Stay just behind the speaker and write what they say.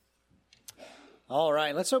All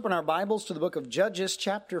right, let's open our Bibles to the book of Judges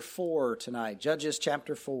chapter 4 tonight. Judges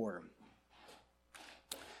chapter 4.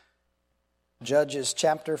 Judges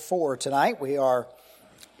chapter 4 tonight. We are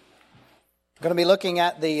going to be looking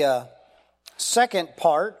at the second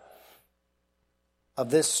part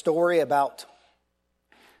of this story about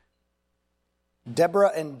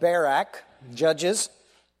Deborah and Barak, judges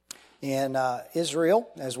in Israel.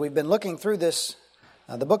 As we've been looking through this,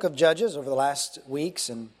 the book of Judges over the last weeks,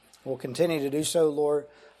 and we'll continue to do so, Lord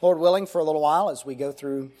willing, for a little while as we go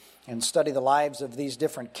through and study the lives of these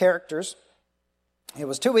different characters. It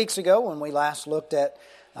was 2 weeks ago when we last looked at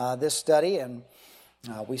this study, and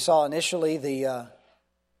we saw initially the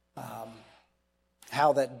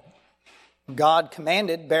how that God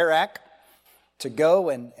commanded Barak to go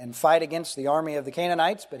and fight against the army of the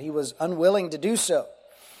Canaanites, but he was unwilling to do so.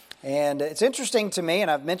 And it's interesting to me,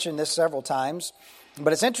 and I've mentioned this several times,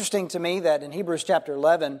 but it's interesting to me that in Hebrews chapter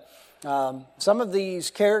 11, some of these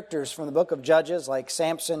characters from the book of Judges, like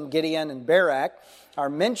Samson, Gideon, and Barak, are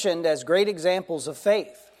mentioned as great examples of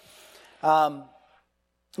faith.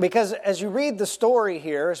 Because as you read the story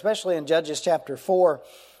here, especially in Judges chapter 4,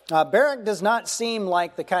 Barak does not seem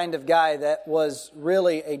like the kind of guy that was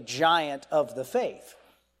really a giant of the faith.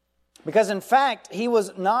 Because in fact, he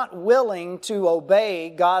was not willing to obey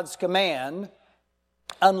God's command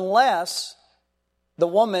unless the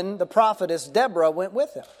woman, the prophetess Deborah, went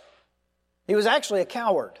with him. He was actually a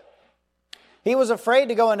coward. He was afraid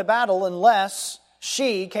to go into battle unless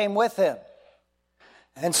she came with him.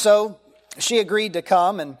 And so she agreed to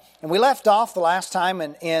come, and we left off the last time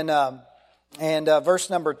in verse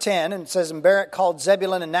number 10, and it says, "And Barak called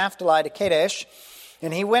Zebulun and Naphtali to Kadesh,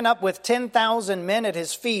 and he went up with 10,000 men at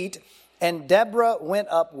his feet, and Deborah went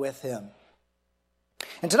up with him."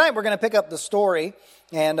 And tonight we're going to pick up the story,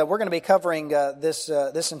 and we're going to be covering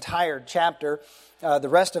this entire chapter, the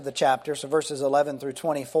rest of the chapter, so verses 11 through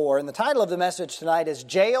 24. And the title of the message tonight is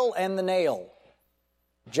Jael and the Nail.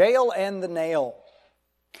 Jael and the Nail.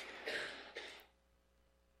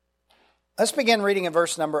 Let's begin reading in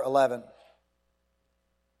verse number 11.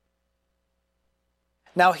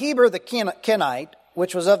 "Now Heber the Kenite,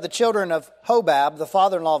 which was of the children of Hobab, the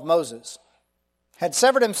father-in-law of Moses, had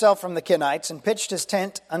severed himself from the Kenites and pitched his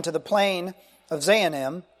tent unto the plain of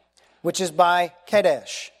Zaanim, which is by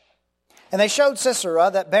Kadesh. And they showed Sisera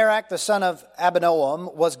that Barak the son of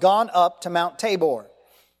Abinoam was gone up to Mount Tabor.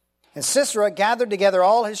 And Sisera gathered together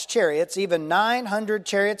all his chariots, even 900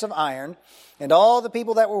 chariots of iron, and all the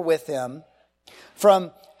people that were with him,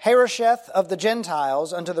 from Harosheth of the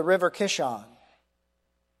Gentiles unto the river Kishon.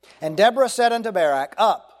 And Deborah said unto Barak,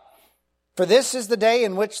 Up, for this is the day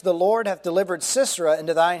in which the Lord hath delivered Sisera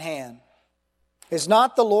into thine hand. Is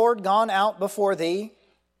not the Lord gone out before thee?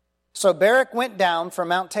 So Barak went down from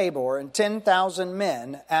Mount Tabor, and 10,000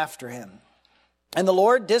 men after him. And the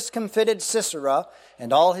Lord discomfited Sisera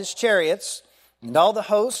and all his chariots and all the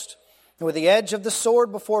host with the edge of the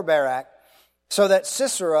sword before Barak, so that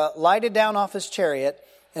Sisera lighted down off his chariot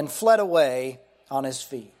and fled away on his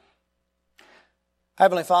feet."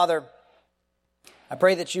 Heavenly Father, I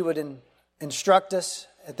pray that you would instruct us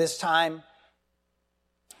at this time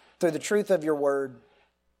through the truth of your word.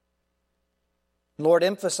 Lord,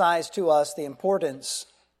 emphasize to us the importance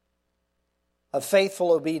of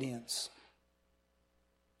faithful obedience.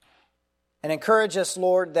 And encourage us,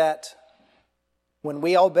 Lord, that when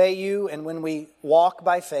we obey you and when we walk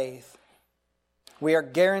by faith, we are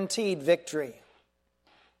guaranteed victory.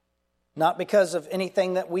 Not because of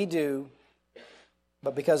anything that we do,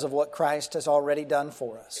 but because of what Christ has already done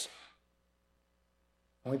for us.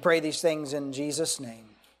 And we pray these things in Jesus' name.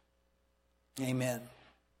 Amen.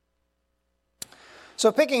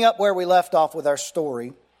 So picking up where we left off with our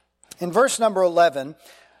story, in verse number 11,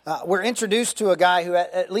 we're introduced to a guy who,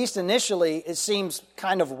 at least initially, it seems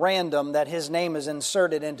kind of random that his name is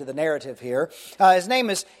inserted into the narrative here. His name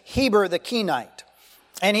is Heber the Kenite.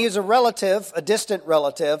 And he is a distant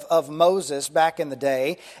relative of Moses back in the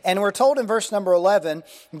day. And we're told in verse number 11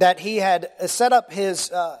 that he had set up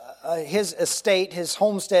his estate, his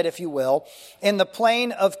homestead, if you will, in the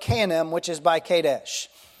plain of Canaan, which is by Kadesh.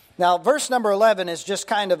 Now, verse number 11 is just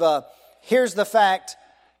kind of here's the fact,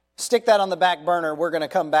 stick that on the back burner, we're going to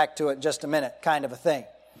come back to it in just a minute, kind of a thing.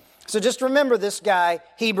 So just remember this guy,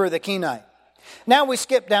 Heber the Kenite. Now we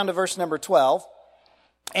skip down to verse number 12.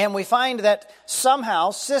 And we find that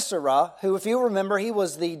somehow Sisera, who, if you remember, he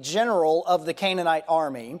was the general of the Canaanite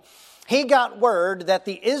army, he got word that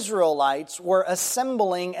the Israelites were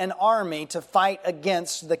assembling an army to fight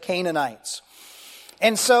against the Canaanites.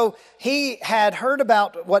 And so he had heard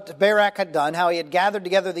about what Barak had done, how he had gathered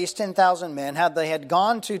together these 10,000 men, how they had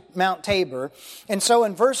gone to Mount Tabor. And so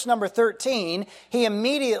in verse number 13, he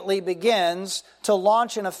immediately begins to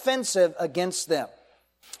launch an offensive against them.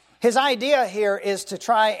 His idea here is to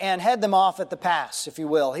try and head them off at the pass, if you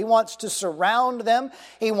will. He wants to surround them.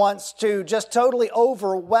 He wants to just totally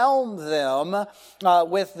overwhelm them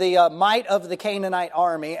with the might of the Canaanite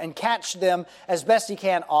army and catch them as best he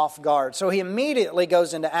can off guard. So he immediately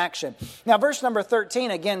goes into action. Now, verse number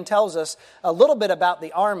 13 again tells us a little bit about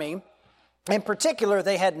the army. In particular,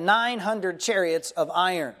 they had 900 chariots of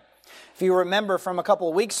iron. If you remember from a couple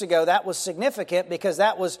of weeks ago, that was significant because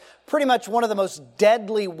that was pretty much one of the most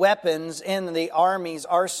deadly weapons in the army's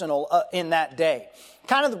arsenal in that day.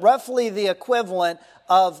 Kind of roughly the equivalent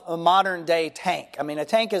of a modern day tank. I mean, a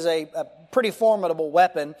tank is a pretty formidable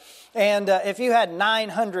weapon. And if you had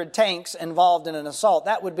 900 tanks involved in an assault,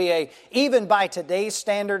 that would be even by today's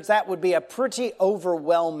standards, that would be a pretty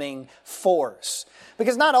overwhelming force.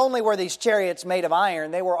 Because not only were these chariots made of iron,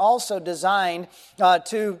 they were also designed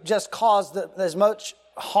to just cause as much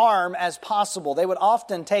harm as possible. They would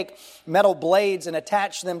often take metal blades and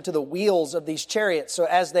attach them to the wheels of these chariots. So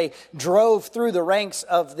as they drove through the ranks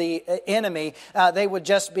of the enemy, they would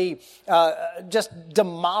just be just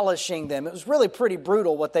demolishing them. It was really pretty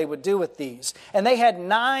brutal what they would do with these. And they had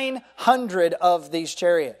 900 of these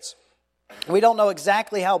chariots. We don't know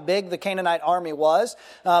exactly how big the Canaanite army was,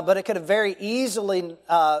 but it could have very easily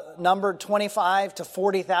numbered 25 to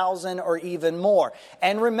 40,000 or even more.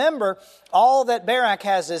 And remember, all that Barak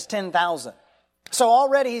has is 10,000. So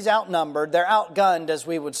already he's outnumbered, they're outgunned, as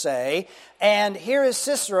we would say. And here is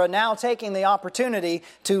Sisera now taking the opportunity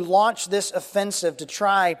to launch this offensive to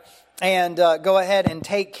try and go ahead and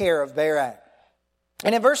take care of Barak.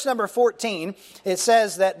 And in verse number 14, it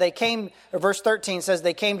says that verse 13 says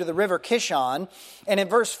they came to the river Kishon. And in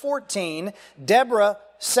verse 14, Deborah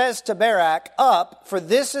says to Barak, "Up, for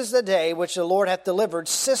this is the day which the Lord hath delivered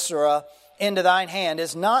Sisera into thine hand.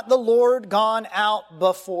 Is not the Lord gone out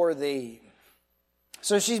before thee?"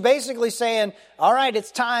 So she's basically saying, all right, it's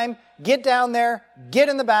time. Get down there, get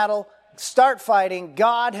in the battle, start fighting.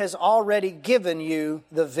 God has already given you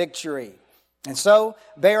the victory. And so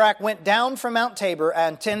Barak went down from Mount Tabor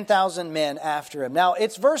and 10,000 men after him. Now,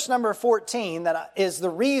 it's verse number 14 that is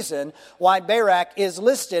the reason why Barak is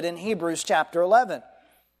listed in Hebrews chapter 11.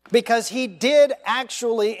 Because he did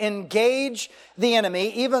actually engage the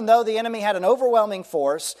enemy, even though the enemy had an overwhelming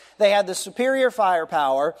force. They had the superior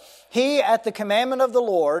firepower. He, at the commandment of the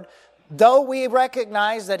Lord, though we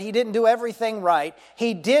recognize that he didn't do everything right,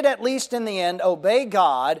 he did at least in the end obey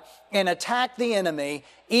God and attack the enemy,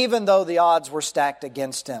 even though the odds were stacked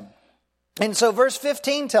against him. And so verse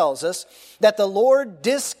 15 tells us that the Lord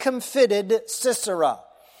discomfited Sisera.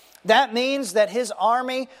 That means that his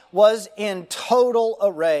army was in total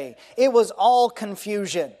array. It was all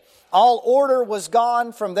confusion. All order was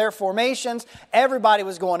gone from their formations. Everybody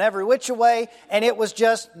was going every which way, and it was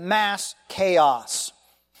just mass chaos.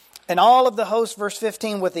 And all of the host, verse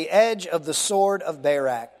 15, with the edge of the sword of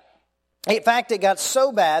Barak. In fact, it got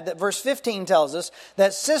so bad that verse 15 tells us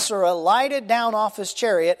that Sisera lighted down off his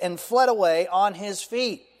chariot and fled away on his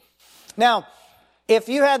feet. Now, if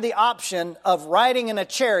you had the option of riding in a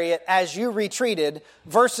chariot as you retreated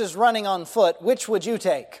versus running on foot, which would you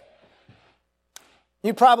take?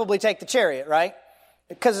 You'd probably take the chariot, right?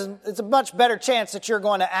 Because it's a much better chance that you're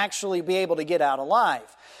going to actually be able to get out alive.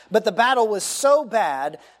 But the battle was so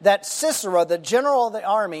bad that Sisera, the general of the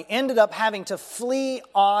army, ended up having to flee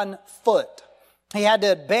on foot. He had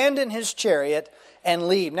to abandon his chariot and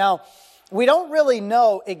leave. Now, we don't really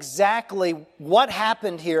know exactly what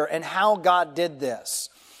happened here and how God did this.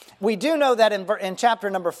 We do know that in chapter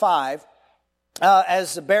number 5,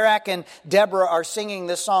 as Barak and Deborah are singing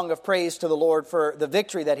this song of praise to the Lord for the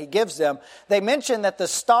victory that he gives them, they mention that the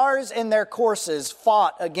stars in their courses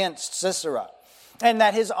fought against Sisera, and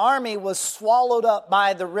that his army was swallowed up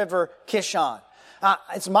by the river Kishon.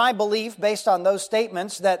 It's my belief, based on those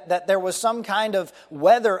statements, that there was some kind of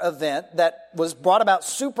weather event that was brought about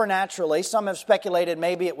supernaturally. Some have speculated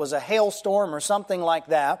maybe it was a hailstorm or something like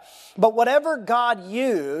that. But whatever God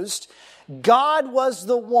used, God was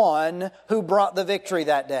the one who brought the victory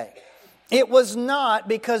that day. It was not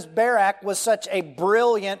because Barak was such a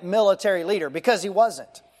brilliant military leader, because he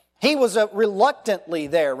wasn't. He was reluctantly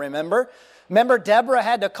there, remember? Remember, Deborah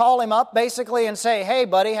had to call him up basically and say, "Hey,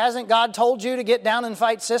 buddy, hasn't God told you to get down and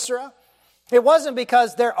fight Sisera?" It wasn't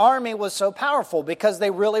because their army was so powerful, because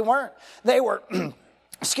they really weren't. They were,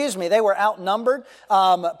 they were outnumbered,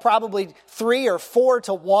 probably 3 or 4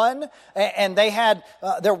 to 1, and they had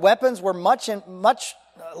their weapons were much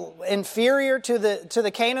inferior to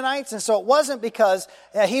the Canaanites. And so it wasn't because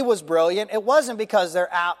he was brilliant. It wasn't because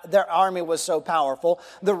their army was so powerful.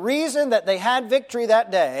 The reason that they had victory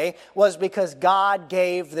that day was because God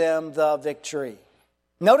gave them the victory.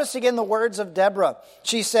 Notice again the words of Deborah.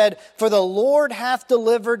 She said, "For the Lord hath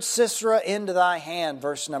delivered Sisera into thy hand,"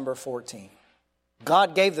 verse number 14.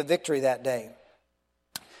 God gave the victory that day.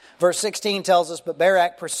 Verse 16 tells us, "But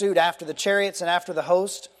Barak pursued after the chariots and after the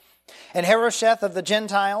host, and Harosheth of the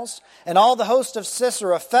Gentiles, and all the host of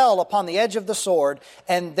Sisera fell upon the edge of the sword,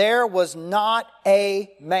 and there was not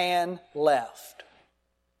a man left."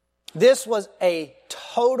 This was a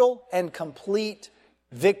total and complete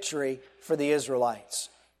victory for the Israelites.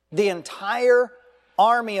 The entire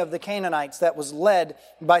army of the Canaanites that was led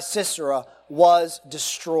by Sisera was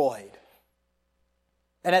destroyed.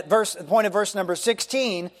 And at the point of verse number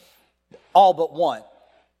 16, all but one.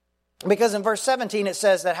 Because in verse 17 it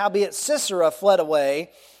says that howbeit Sisera fled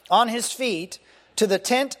away on his feet to the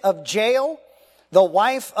tent of Jael, the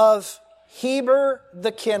wife of Heber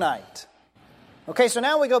the Kenite. Okay, so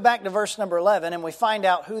now we go back to verse number 11 and we find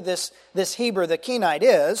out who this Heber the Kenite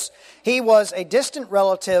is. He was a distant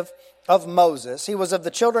relative of Moses. He was of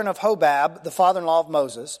the children of Hobab, the father-in-law of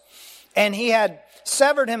Moses. And he had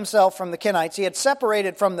severed himself from the Kenites. He had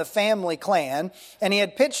separated from the family clan, and he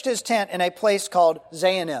had pitched his tent in a place called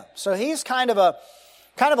Zaanim. So he's kind of a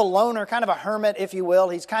loner, kind of a hermit, if you will.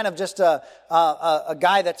 He's kind of just a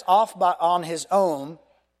guy that's off on his own.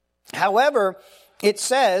 However, it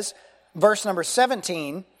says, verse number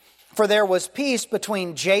 17, "For there was peace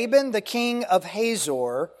between Jabin the king of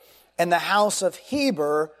Hazor and the house of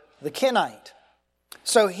Heber the Kenite."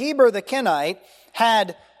 So Heber the Kenite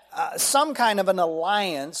had some kind of an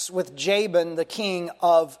alliance with Jabin, the king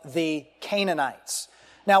of the Canaanites.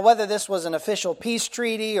 Now, whether this was an official peace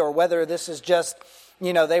treaty or whether this is just,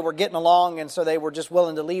 they were getting along and so they were just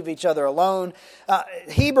willing to leave each other alone,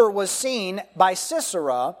 Heber was seen by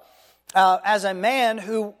Sisera as a man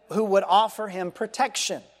who would offer him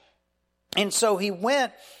protection. And so he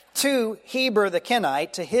went to Heber the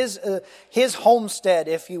Kenite, to his homestead,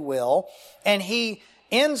 if you will, and he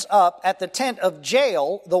ends up at the tent of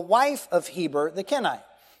Jael, the wife of Heber the Kenite.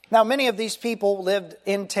 Now, many of these people lived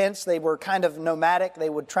in tents. They were kind of nomadic. They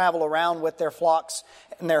would travel around with their flocks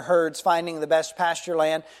and their herds, finding the best pasture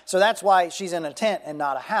land. So that's why she's in a tent and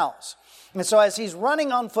not a house. And so as he's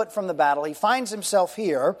running on foot from the battle, he finds himself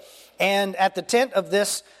here and at the tent of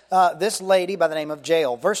this lady by the name of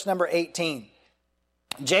Jael. Verse number 18.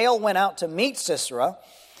 "Jael went out to meet Sisera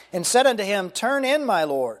and said unto him, Turn in, my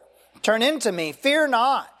lord. Turn in to me, fear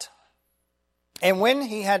not. And when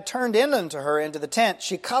he had turned in unto her into the tent,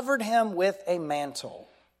 she covered him with a mantle."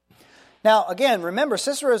 Now, again, remember,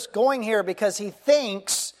 Sisera is going here because he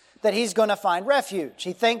thinks that he's going to find refuge.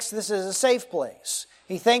 He thinks this is a safe place.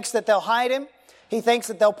 He thinks that they'll hide him. He thinks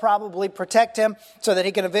that they'll probably protect him so that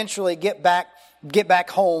he can eventually get back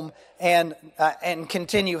home and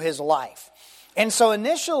continue his life. And so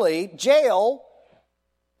initially, Jael,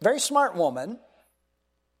 very smart woman,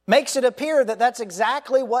 makes it appear that that's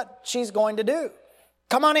exactly what she's going to do.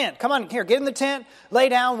 Come on in, here, get in the tent, lay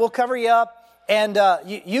down, we'll cover you up, and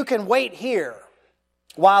you can wait here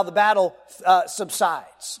while the battle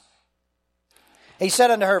subsides. He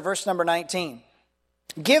said unto her, verse number 19,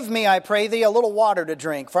 "Give me, I pray thee, a little water to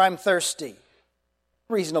drink, for I'm thirsty."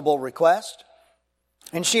 Reasonable request.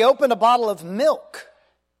 And she opened a bottle of milk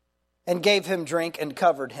and gave him drink and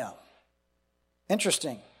covered him.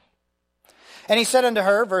 Interesting. And he said unto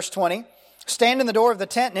her, verse 20, "Stand in the door of the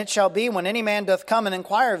tent, and it shall be, when any man doth come and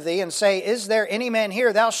inquire of thee, and say, Is there any man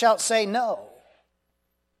here? Thou shalt say, No."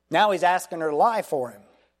 Now he's asking her to lie for him.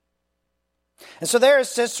 And so there is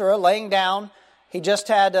Sisera laying down. He just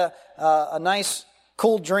had a nice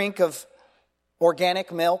cool drink of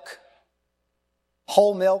organic milk.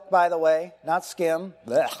 Whole milk, by the way, not skim.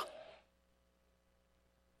 Blech.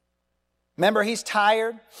 Remember, he's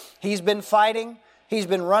tired. He's been fighting. He's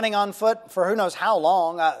been running on foot for who knows how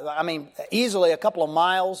long. I mean, easily a couple of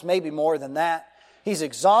miles, maybe more than that. He's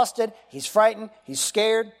exhausted. He's frightened. He's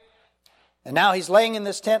scared. And now he's laying in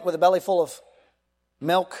this tent with a belly full of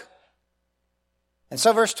milk. And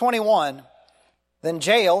so verse 21, "Then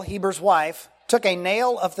Jael, Heber's wife, took a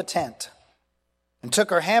nail of the tent and took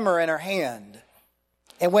her hammer in her hand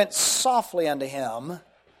and went softly unto him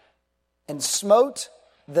and smote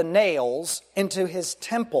the nails into his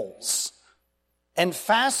temples and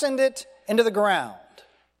fastened it into the ground,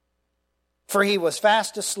 for he was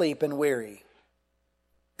fast asleep and weary."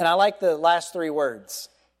 And I like the last three words.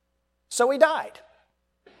 So he died.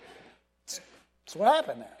 That's what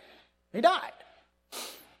happened there. He died.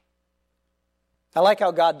 I like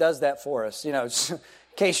how God does that for us.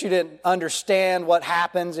 In case you didn't understand what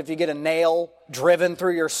happens if you get a nail driven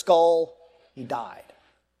through your skull, he died.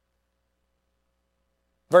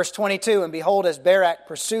 Verse 22, and behold, as Barak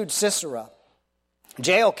pursued Sisera,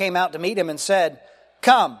 Jael came out to meet him and said,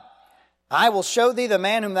 Come, I will show thee the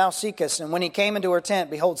man whom thou seekest. And when he came into her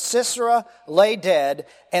tent, behold, Sisera lay dead,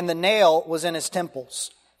 and the nail was in his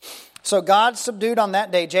temples. So God subdued on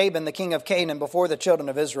that day Jabin, the king of Canaan, before the children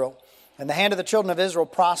of Israel. And the hand of the children of Israel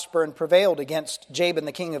prospered and prevailed against Jabin,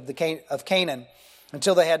 the king of Canaan,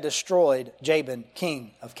 until they had destroyed Jabin,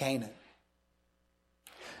 king of Canaan.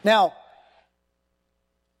 Now,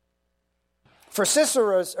 for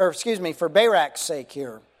Barak's sake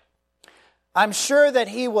here, I'm sure that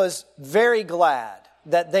he was very glad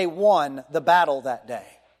that they won the battle that day.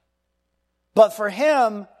 But for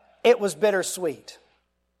him, it was bittersweet.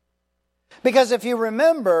 Because if you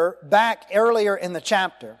remember back earlier in the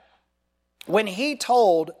chapter, when he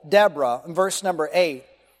told Deborah in verse number 8,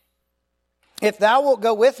 If thou wilt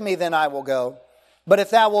go with me, then I will go. But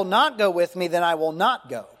if thou wilt not go with me, then I will not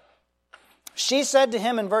go. She said to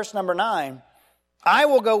him in verse number 9, I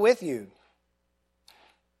will go with you.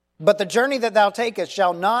 But the journey that thou takest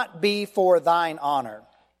shall not be for thine honor.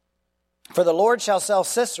 For the Lord shall sell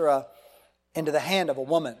Sisera into the hand of a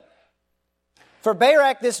woman. For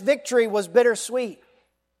Barak, this victory was bittersweet.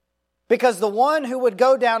 Because the one who would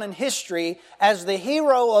go down in history as the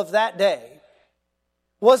hero of that day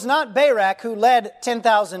was not Barak, who led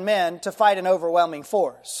 10,000 men to fight an overwhelming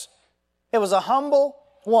force. It was a humble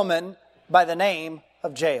woman by the name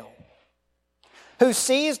of Jael, who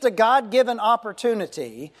seized a God-given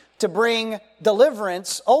opportunity to bring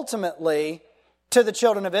deliverance ultimately to the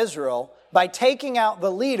children of Israel by taking out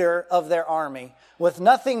the leader of their army with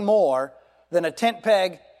nothing more than a tent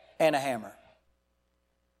peg and a hammer.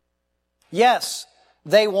 Yes,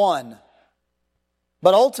 they won.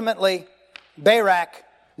 But ultimately, Barak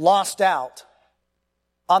lost out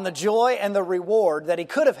on the joy and the reward that he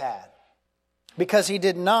could have had because he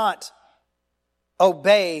did not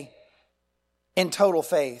obey in total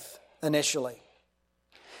faith initially.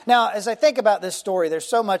 Now, as I think about this story, there's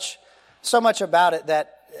so much about it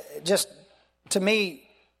that just, to me,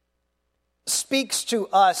 speaks to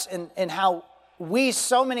us in how we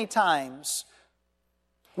so many times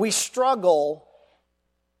we struggle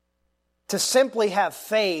to simply have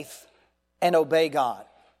faith and obey God.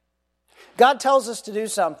 God tells us to do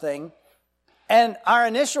something, and our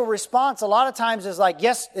initial response a lot of times is like,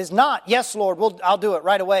 yes, is not, yes, Lord, I'll do it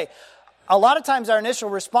right away. A lot of times our initial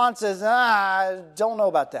response is, I don't know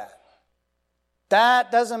about that.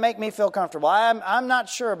 That doesn't make me feel comfortable. I'm not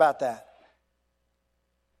sure about that.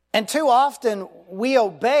 And too often we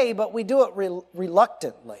obey, but we do it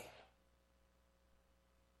reluctantly.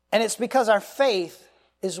 And it's because our faith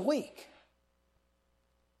is weak.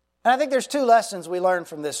 And I think there's two lessons we learn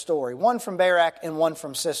from this story. One from Barak and one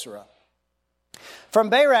from Sisera. From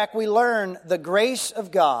Barak, we learn the grace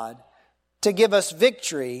of God to give us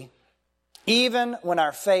victory even when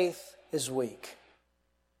our faith is weak.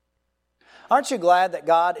 Aren't you glad that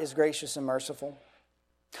God is gracious and merciful?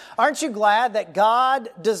 Aren't you glad that God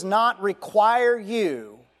does not require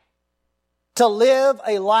you to live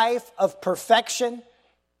a life of perfection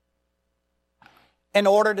in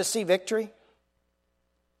order to see victory?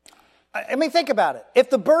 I mean, think about it. If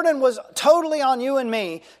the burden was totally on you and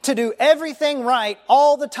me to do everything right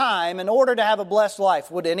all the time in order to have a blessed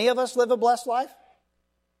life, would any of us live a blessed life?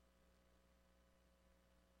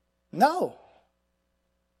 No.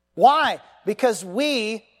 Why? Because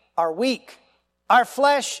we are weak. Our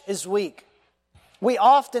flesh is weak. We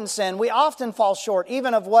often sin. We often fall short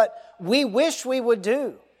even of what we wish we would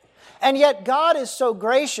do. And yet God is so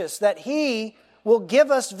gracious that He will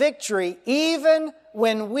give us victory even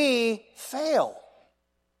when we fail.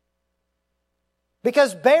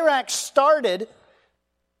 Because Barak started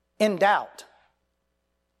in doubt.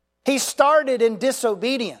 He started in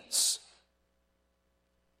disobedience.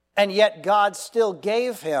 And yet God still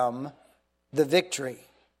gave him the victory.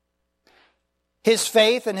 His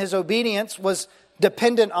faith and his obedience was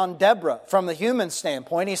dependent on Deborah from the human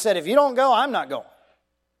standpoint. He said, if you don't go, I'm not going.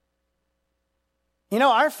 You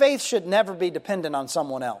know, our faith should never be dependent on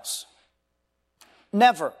someone else.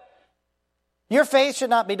 Never. Your faith should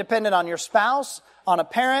not be dependent on your spouse, on a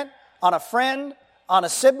parent, on a friend, on a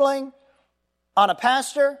sibling, on a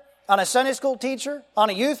pastor, on a Sunday school teacher, on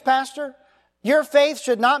a youth pastor. Your faith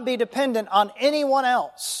should not be dependent on anyone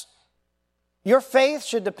else. Your faith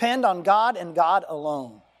should depend on God and God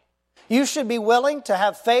alone. You should be willing to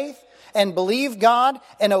have faith and believe God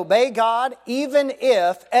and obey God even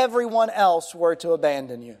if everyone else were to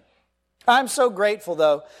abandon you. I'm so grateful,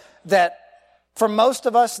 though, that For most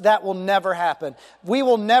of us, that will never happen. We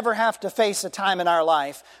will never have to face a time in our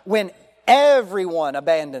life when everyone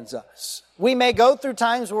abandons us. We may go through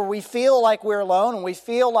times where we feel like we're alone and we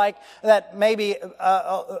feel like that maybe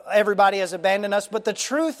everybody has abandoned us. But the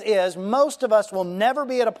truth is, most of us will never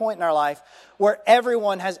be at a point in our life where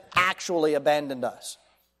everyone has actually abandoned us.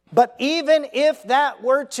 But even if that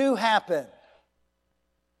were to happen,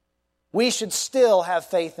 we should still have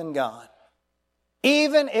faith in God,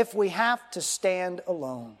 even if we have to stand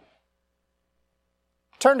alone.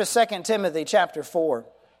 Turn to 2 Timothy chapter 4.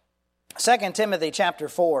 2 Timothy chapter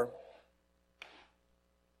 4.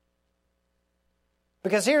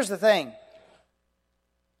 Because here's the thing.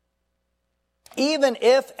 Even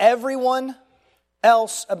if everyone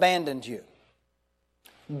else abandoned you,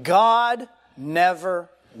 God never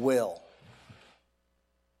will.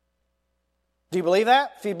 Do you believe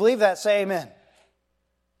that? If you believe that, say amen.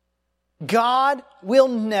 God will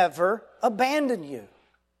never abandon you.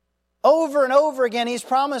 Over and over again, He's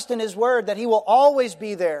promised in His Word that He will always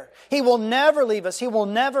be there. He will never leave us. He will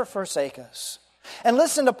never forsake us. And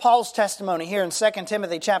listen to Paul's testimony here in 2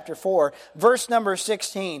 Timothy chapter 4, verse number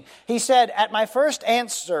 16. He said, "At my first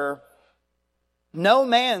answer, no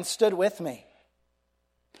man stood with me,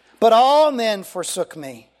 but all men forsook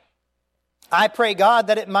me. I pray God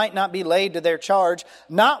that it might not be laid to their charge.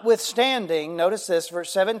 Notwithstanding," notice this,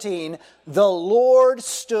 verse 17, "the Lord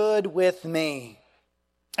stood with me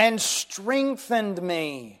and strengthened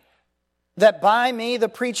me, that by me the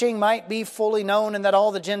preaching might be fully known and that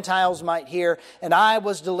all the Gentiles might hear. And I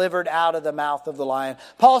was delivered out of the mouth of the lion."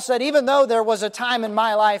 Paul said, even though there was a time in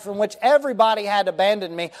my life in which everybody had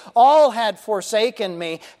abandoned me, all had forsaken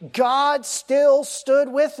me, God still stood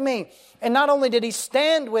with me. And not only did He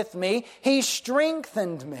stand with me, He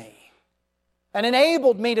strengthened me and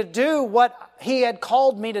enabled me to do what He had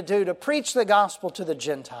called me to do, to preach the gospel to the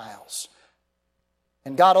Gentiles.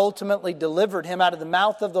 And God ultimately delivered him out of the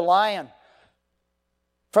mouth of the lion,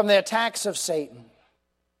 from the attacks of Satan.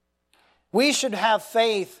 We should have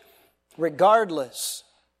faith regardless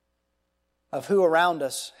of who around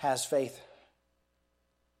us has faith.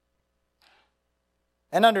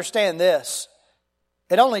 And understand this,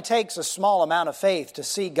 it only takes a small amount of faith to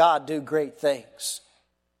see God do great things.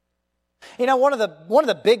 You know, one of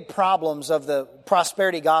the big problems of the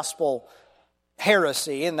prosperity gospel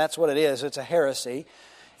heresy, and that's what it is, it's a heresy,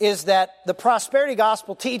 is that the prosperity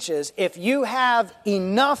gospel teaches if you have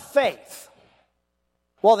enough faith,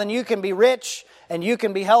 well then you can be rich and you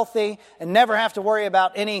can be healthy and never have to worry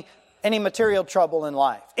about any material trouble in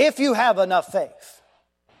life. If you have enough faith.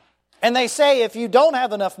 And they say if you don't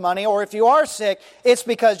have enough money or if you are sick, it's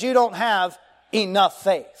because you don't have enough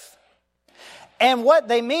faith. And what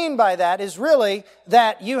they mean by that is really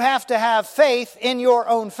that you have to have faith in your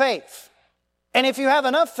own faith. And if you have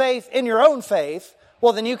enough faith in your own faith,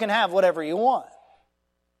 well, then you can have whatever you want.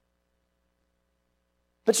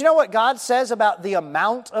 But you know what God says about the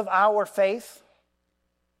amount of our faith?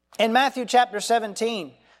 In Matthew chapter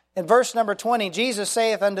 17, in verse number 20, Jesus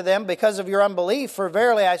saith unto them, because of your unbelief, for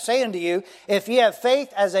verily I say unto you, if ye have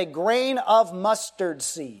faith as a grain of mustard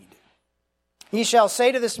seed, ye shall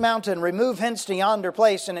say to this mountain, remove hence to yonder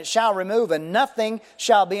place, and it shall remove, and nothing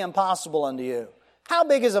shall be impossible unto you. How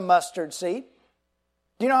big is a mustard seed?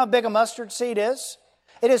 Do you know how big a mustard seed is?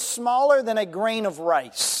 It is smaller than a grain of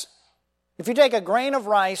rice. If you take a grain of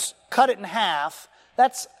rice, cut it in half,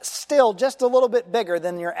 that's still just a little bit bigger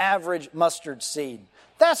than your average mustard seed.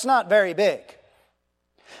 That's not very big.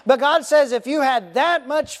 But God says if you had that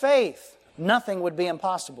much faith, nothing would be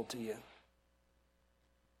impossible to you.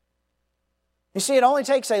 You see, it only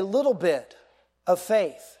takes a little bit of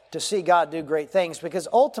faith to see God do great things, because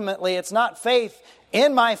ultimately it's not faith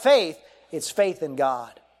in my faith, it's faith in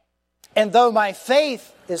God. And though my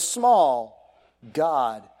faith is small,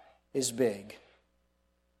 God is big.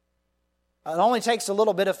 It only takes a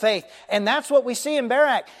little bit of faith. And that's what we see in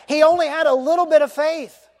Barak. He only had a little bit of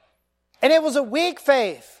faith. And it was a weak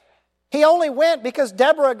faith. He only went because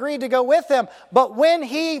Deborah agreed to go with him. But when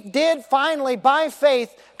he did finally, by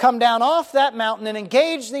faith, come down off that mountain and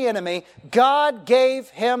engage the enemy, God gave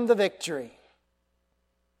him the victory.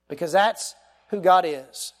 Because that's who God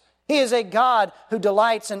is. He is a God who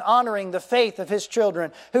delights in honoring the faith of His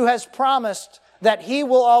children, who has promised that He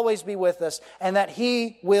will always be with us and that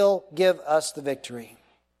He will give us the victory.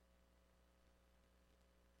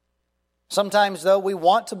 Sometimes, though, we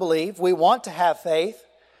want to believe, we want to have faith,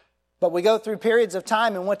 but we go through periods of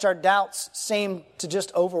time in which our doubts seem to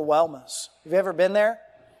just overwhelm us. Have you ever been there?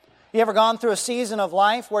 You ever gone through a season of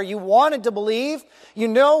life where you wanted to believe, you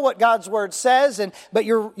know what God's Word says, but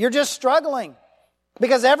you're just struggling?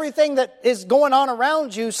 Because everything that is going on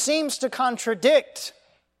around you seems to contradict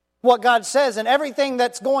what God says. And everything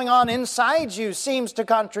that's going on inside you seems to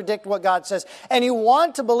contradict what God says. And you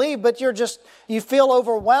want to believe, but you feel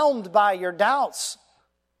overwhelmed by your doubts.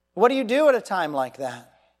 What do you do at a time like that?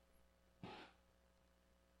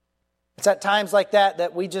 It's at times like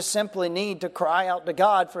that we just simply need to cry out to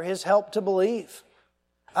God for His help to believe.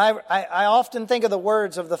 I often think of the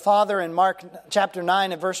words of the father in Mark chapter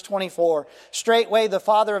 9 and verse 24. Straightway the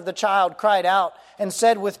father of the child cried out and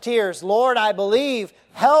said with tears, Lord, I believe,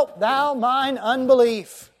 help thou mine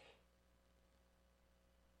unbelief.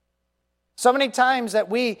 So many times that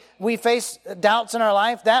we face doubts in our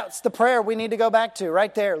life, that's the prayer we need to go back to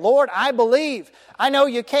right there. Lord, I believe. I know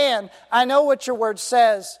you can. I know what your word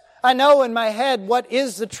says. I know in my head what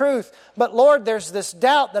is the truth. But Lord, there's this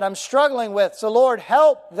doubt that I'm struggling with. So Lord,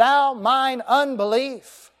 help thou mine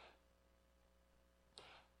unbelief.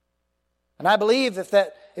 And I believe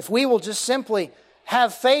if we will just simply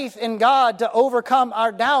have faith in God to overcome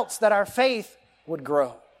our doubts, that our faith would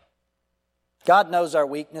grow. God knows our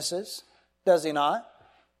weaknesses, does He not?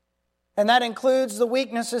 And that includes the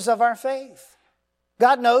weaknesses of our faith.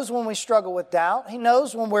 God knows when we struggle with doubt. He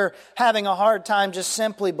knows when we're having a hard time just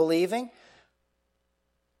simply believing.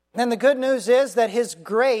 And the good news is that His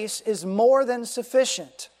grace is more than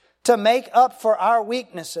sufficient to make up for our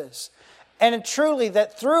weaknesses. And truly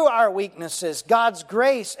that through our weaknesses, God's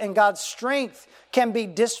grace and God's strength can be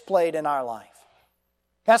displayed in our life.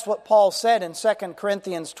 That's what Paul said in 2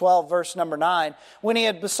 Corinthians 12, verse number 9. When he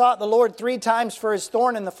had besought the Lord 3 times for his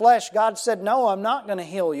thorn in the flesh, God said, no, I'm not going to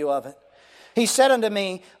heal you of it. He said unto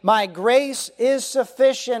me, my grace is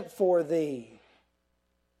sufficient for thee.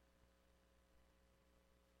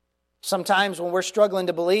 Sometimes when we're struggling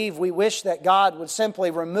to believe, we wish that God would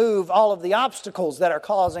simply remove all of the obstacles that are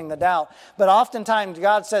causing the doubt. But oftentimes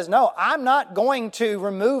God says, no, I'm not going to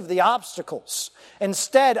remove the obstacles.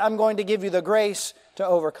 Instead, I'm going to give you the grace to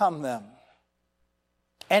overcome them.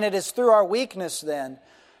 And it is through our weakness then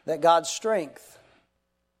that God's strength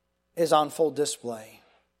is on full display.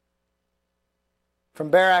 From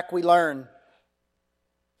Barak we learn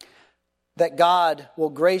that God will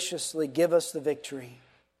graciously give us the victory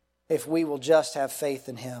if we will just have faith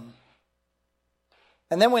in Him.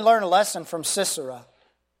 And then we learn a lesson from Sisera.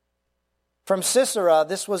 From Sisera,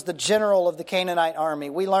 this was the general of the Canaanite army.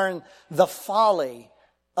 We learn the folly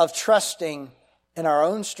of trusting in our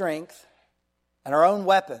own strength and our own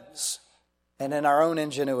weapons and in our own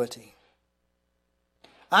ingenuity.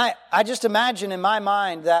 I just imagine in my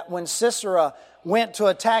mind that when Sisera went to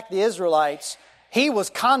attack the Israelites, he was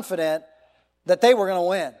confident that they were going to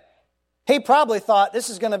win. He probably thought this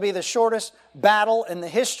is going to be the shortest battle in the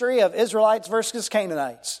history of Israelites versus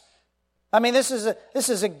Canaanites. I mean, this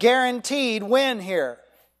is a guaranteed win here.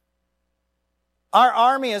 Our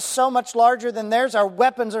army is so much larger than theirs. Our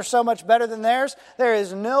weapons are so much better than theirs. There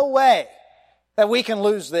is no way that we can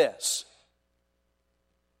lose this.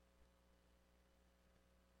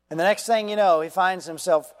 And the next thing you know, he finds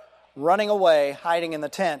himself running away, hiding in the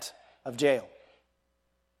tent of Jael.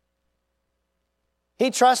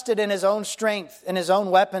 He trusted in his own strength, in his own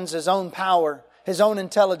weapons, his own power, his own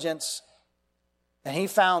intelligence, and he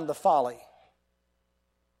found the folly.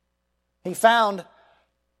 He found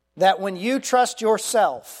that when you trust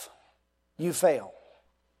yourself, you fail.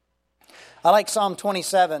 I like Psalm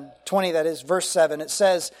 27:20, that is verse 7. It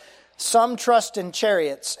says, some trust in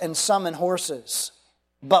chariots and some in horses,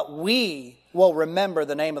 but we will remember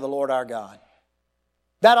the name of the Lord our God.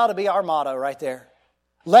 That ought to be our motto right there.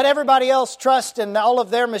 Let everybody else trust in all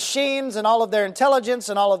of their machines and all of their intelligence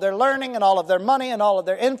and all of their learning and all of their money and all of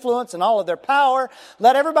their influence and all of their power.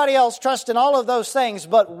 Let everybody else trust in all of those things,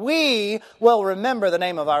 but we will remember the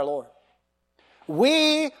name of our Lord.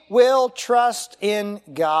 We will trust in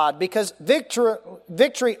God because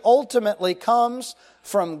victory ultimately comes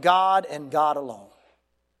from God and God alone.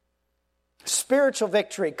 Spiritual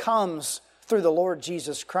victory comes through the Lord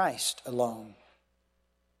Jesus Christ alone.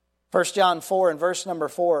 1 John 4 and verse number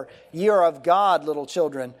 4, ye are of God, little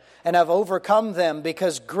children, and have overcome them,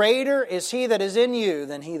 because greater is He that is in you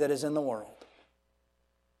than he that is in the world.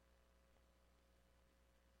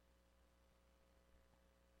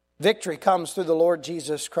 Victory comes through the Lord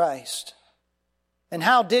Jesus Christ. And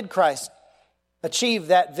how did Christ achieve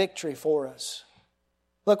that victory for us?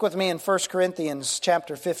 Look with me in 1 Corinthians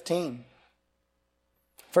chapter 15.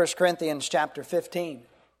 1 Corinthians chapter 15.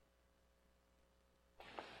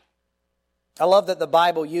 I love that the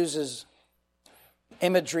Bible uses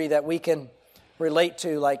imagery that we can relate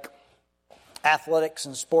to, like athletics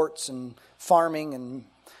and sports and farming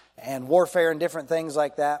and warfare and different things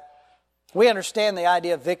like that. We understand the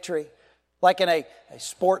idea of victory. Like in a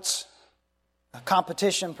sports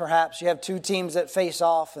competition, perhaps. You have two teams that face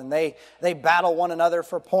off and they battle one another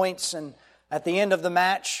for points. And at the end of the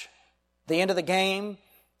match, the end of the game,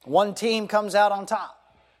 one team comes out on top.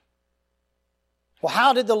 Well,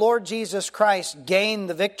 how did the Lord Jesus Christ gain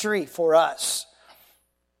the victory for us?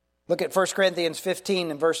 Look at 1 Corinthians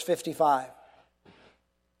 15 and verse 55.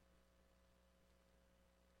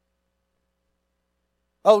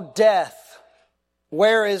 O death,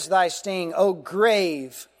 where is thy sting? O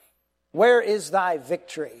grave, where is thy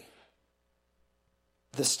victory?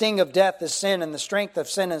 The sting of death is sin, and the strength of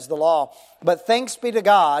sin is the law. But thanks be to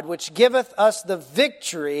God, which giveth us the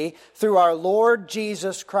victory through our Lord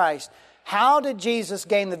Jesus Christ. How did Jesus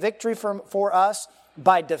gain the victory for us?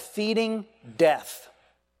 By defeating death.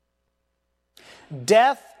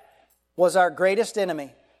 Death was our greatest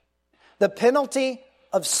enemy. The penalty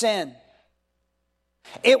of sin.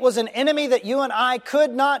 It was an enemy that you and I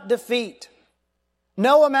could not defeat.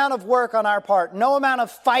 No amount of work on our part, no amount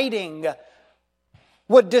of fighting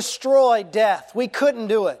would destroy death. We couldn't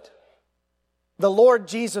do it. The Lord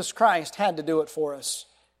Jesus Christ had to do it for us.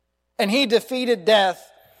 And He defeated death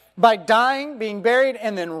by dying, being buried,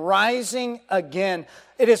 and then rising again.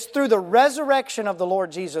 It is through the resurrection of the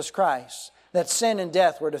Lord Jesus Christ that sin and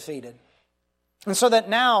death were defeated. And so that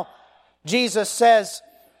now Jesus says,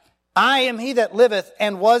 I am He that liveth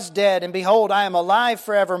and was dead, and behold, I am alive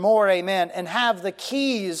forevermore, amen, and have the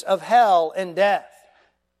keys of hell and death.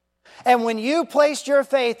 And when you placed your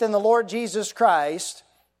faith in the Lord Jesus Christ,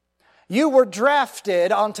 you were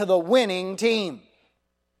drafted onto the winning team.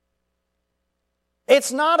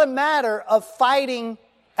 It's not a matter of fighting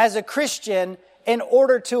as a Christian in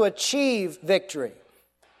order to achieve victory.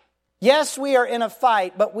 Yes, we are in a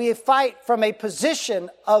fight, but we fight from a position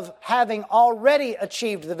of having already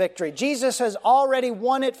achieved the victory. Jesus has already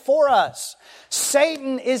won it for us.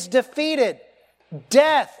 Satan is defeated.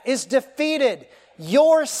 Death is defeated.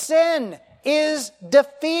 Your sin is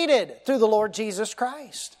defeated through the Lord Jesus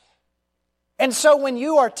Christ. And so when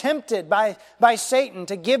you are tempted by Satan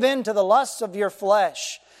to give in to the lusts of your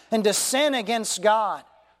flesh and to sin against God,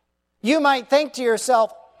 you might think to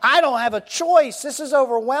yourself, I don't have a choice. This is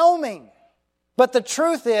overwhelming. But the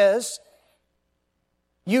truth is,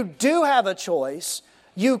 you do have a choice.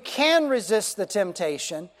 You can resist the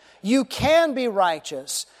temptation. You can be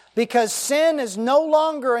righteous because sin is no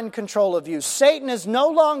longer in control of you. Satan is no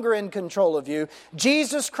longer in control of you.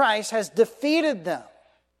 Jesus Christ has defeated them.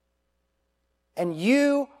 And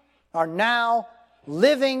you are now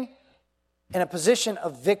living in a position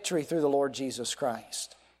of victory through the Lord Jesus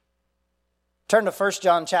Christ. Turn to 1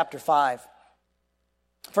 John chapter 5.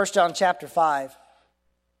 1 John chapter 5.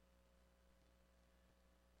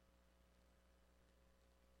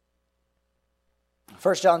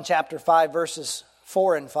 First John chapter 5 verses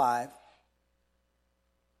 4 and 5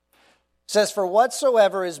 says, For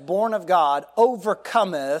whatsoever is born of God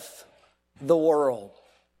overcometh the world.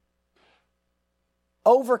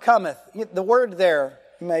 Overcometh. The word there,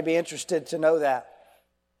 you may be interested to know that,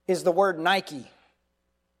 is the word Nike.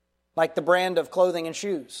 Like the brand of clothing and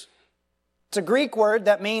shoes. It's a Greek word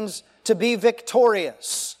that means to be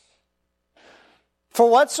victorious. For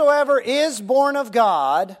whatsoever is born of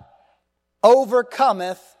God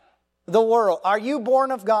overcometh the world. Are you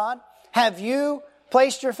born of God? Have you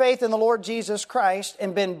placed your faith in the Lord Jesus Christ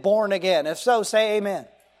and been born again? If so, say amen.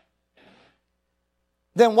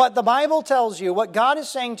 Then what the Bible tells you, what God is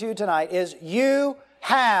saying to you tonight is you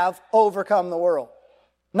have overcome the world.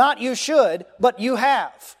 Not you should, but you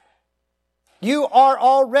have. You are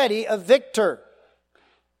already a victor.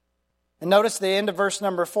 And notice the end of verse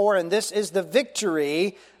number 4, and this is the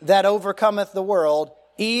victory that overcometh the world,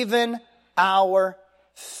 even our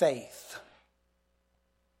faith.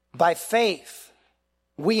 By faith,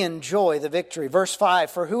 we enjoy the victory. Verse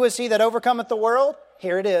 5, For who is he that overcometh the world?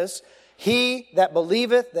 Here it is. He that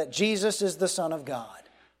believeth that Jesus is the Son of God.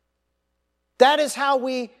 That is how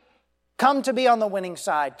we come to be on the winning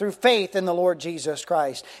side, through faith in the Lord Jesus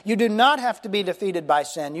Christ. You do not have to be defeated by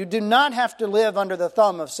sin. You do not have to live under the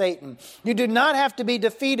thumb of Satan. You do not have to be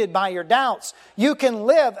defeated by your doubts. You can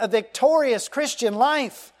live a victorious Christian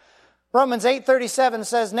life. Romans 8:37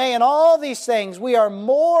 says, Nay, in all these things we are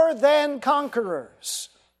more than conquerors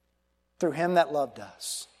through Him that loved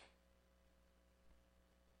us.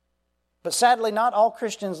 But sadly, not all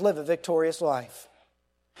Christians live a victorious life.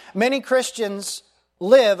 Many Christians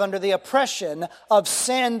live under the oppression of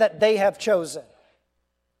sin that they have chosen.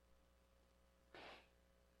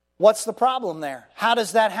 What's the problem there? How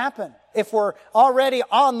does that happen? If we're already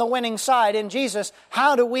on the winning side in Jesus,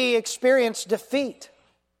 how do we experience defeat?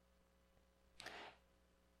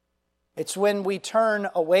 It's when we turn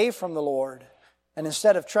away from the Lord, and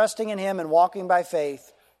instead of trusting in Him and walking by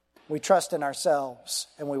faith, we trust in ourselves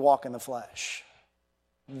and we walk in the flesh.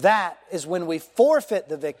 That is when we forfeit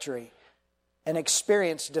the victory and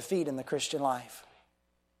experience defeat in the Christian life.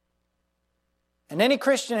 And any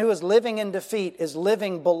Christian who is living in defeat is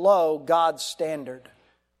living below God's standard.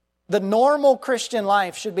 The normal Christian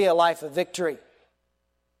life should be a life of victory.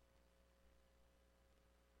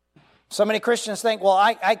 So many Christians think, well,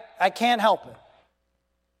 I can't help it.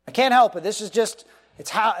 I can't help it. This is just, it's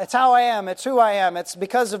how I am. It's who I am. It's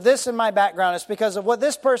because of this in my background. It's because of what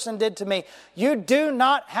this person did to me. You do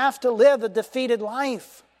not have to live a defeated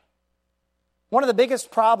life. One of the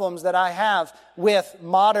biggest problems that I have with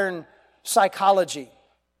modern psychology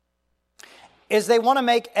is they want to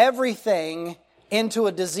make everything into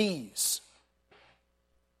a disease,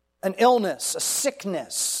 an illness, a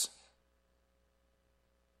sickness.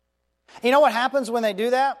 You know what happens when they do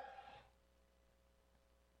that?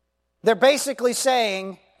 They're basically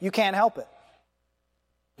saying, you can't help it.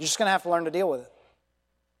 You're just going to have to learn to deal with it.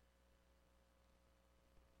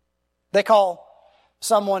 They call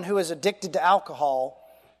someone who is addicted to alcohol,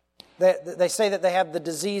 they say that they have the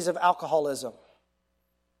disease of alcoholism.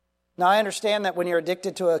 Now, I understand that when you're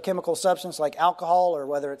addicted to a chemical substance like alcohol, or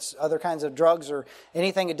whether it's other kinds of drugs or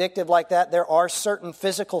anything addictive like that, there are certain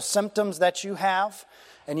physical symptoms that you have.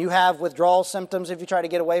 And you have withdrawal symptoms if you try to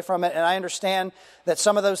get away from it. And I understand that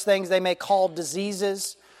some of those things they may call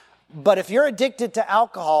diseases. But if you're addicted to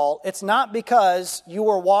alcohol, it's not because you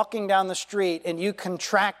were walking down the street and you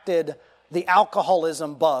contracted the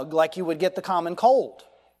alcoholism bug like you would get the common cold.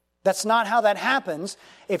 That's not how that happens.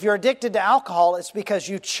 If you're addicted to alcohol, it's because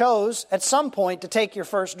you chose at some point to take your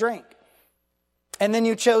first drink. And then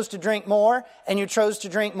you chose to drink more, and you chose to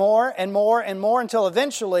drink more and more and more until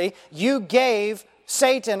eventually you gave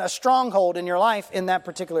Satan a stronghold in your life in that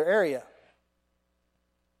particular area.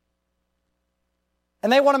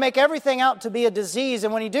 And they want to make everything out to be a disease.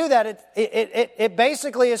 And when you do that, it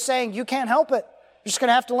basically is saying you can't help it. You're just going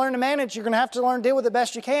to have to learn to manage. You're going to have to learn to deal with it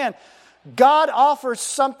best you can. God offers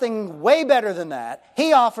something way better than that.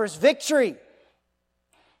 He offers victory,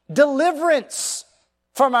 deliverance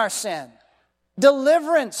from our sin,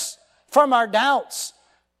 deliverance from our doubts,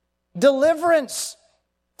 deliverance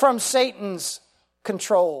from Satan's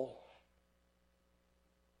control.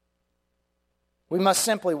 We must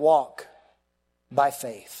simply walk by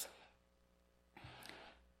faith.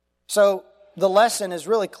 So the lesson is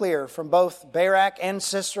really clear from both Barak and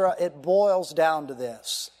Sisera. It boils down to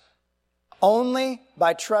this. Only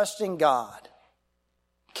by trusting God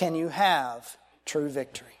can you have true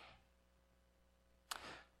victory.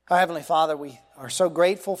 Our Heavenly Father, we are so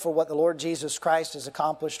grateful for what the Lord Jesus Christ has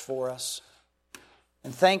accomplished for us.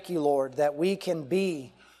 And thank you, Lord, that we can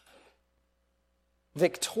be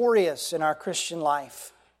victorious in our Christian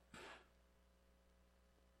life.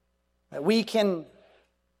 That we can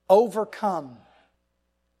overcome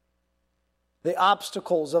the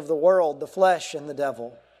obstacles of the world, the flesh, and the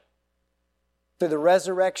devil through the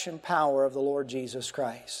resurrection power of the Lord Jesus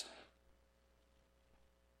Christ.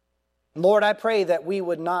 Lord, I pray that we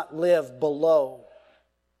would not live below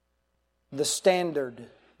the standard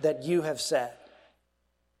that you have set.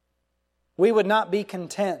 We would not be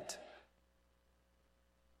content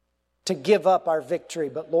to give up our victory,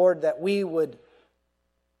 but Lord, that we would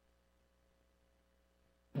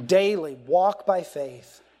daily walk by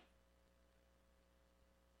faith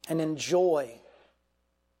and enjoy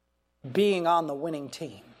being on the winning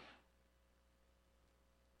team.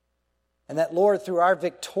 And that, Lord, through our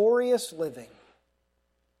victorious living,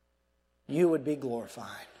 you would be glorified.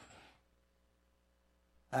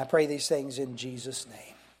 I pray these things in Jesus'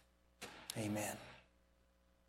 name. Amen.